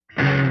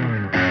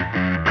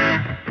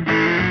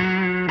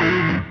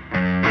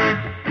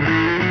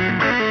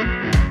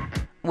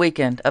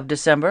Weekend of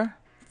December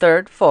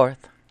 3rd, 4th.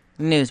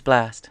 News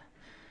blast.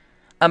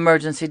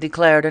 Emergency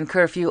declared and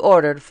curfew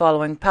ordered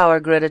following power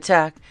grid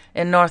attack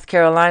in North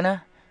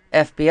Carolina.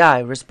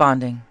 FBI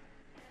responding.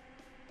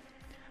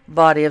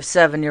 Body of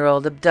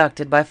 7-year-old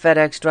abducted by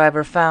FedEx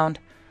driver found.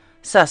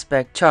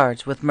 Suspect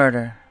charged with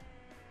murder.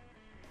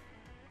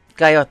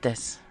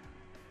 Coyotes.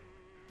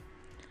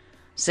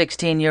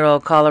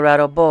 16-year-old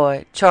Colorado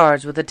boy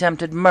charged with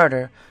attempted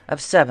murder of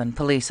 7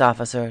 police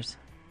officers.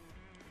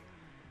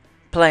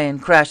 Plane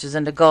crashes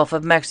into Gulf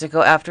of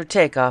Mexico after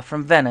takeoff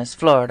from Venice,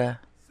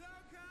 Florida.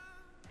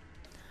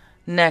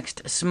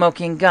 Next,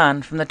 Smoking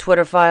Gun from the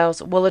Twitter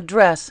files will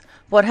address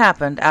what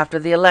happened after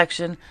the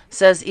election,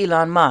 says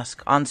Elon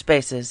Musk on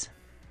Spaces.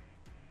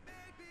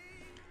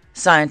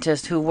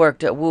 Scientist who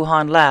worked at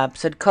Wuhan lab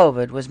said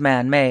COVID was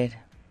man-made.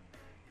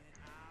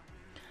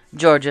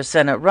 Georgia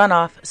Senate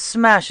runoff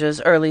smashes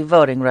early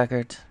voting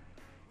record.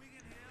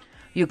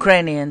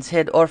 Ukrainians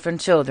hid orphan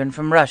children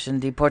from Russian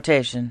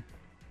deportation.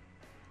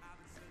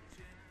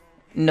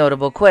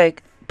 Notable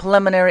quake,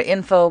 preliminary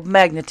info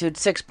magnitude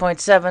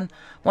 6.7,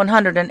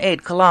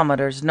 108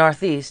 kilometers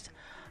northeast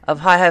of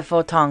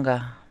Haifa,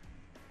 Tonga.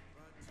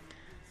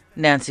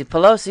 Nancy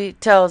Pelosi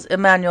tells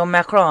Emmanuel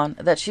Macron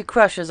that she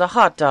crushes a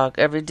hot dog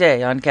every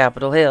day on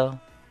Capitol Hill.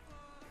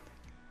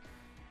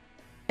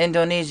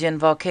 Indonesian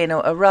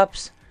volcano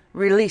erupts,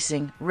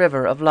 releasing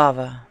river of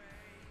lava.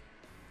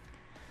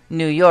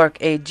 New York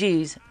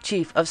AG's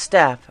chief of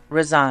staff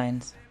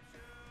resigns.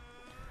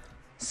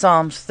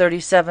 Psalms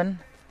 37,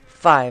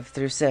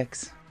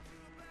 5-6.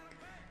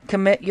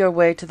 Commit your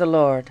way to the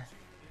Lord.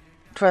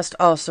 Trust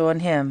also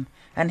in him,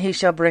 and he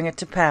shall bring it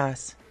to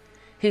pass.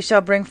 He shall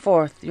bring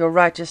forth your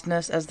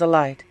righteousness as the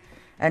light,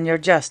 and your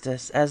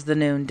justice as the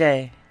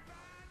noonday.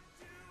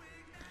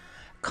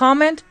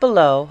 Comment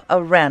below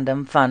a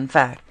random fun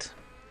fact.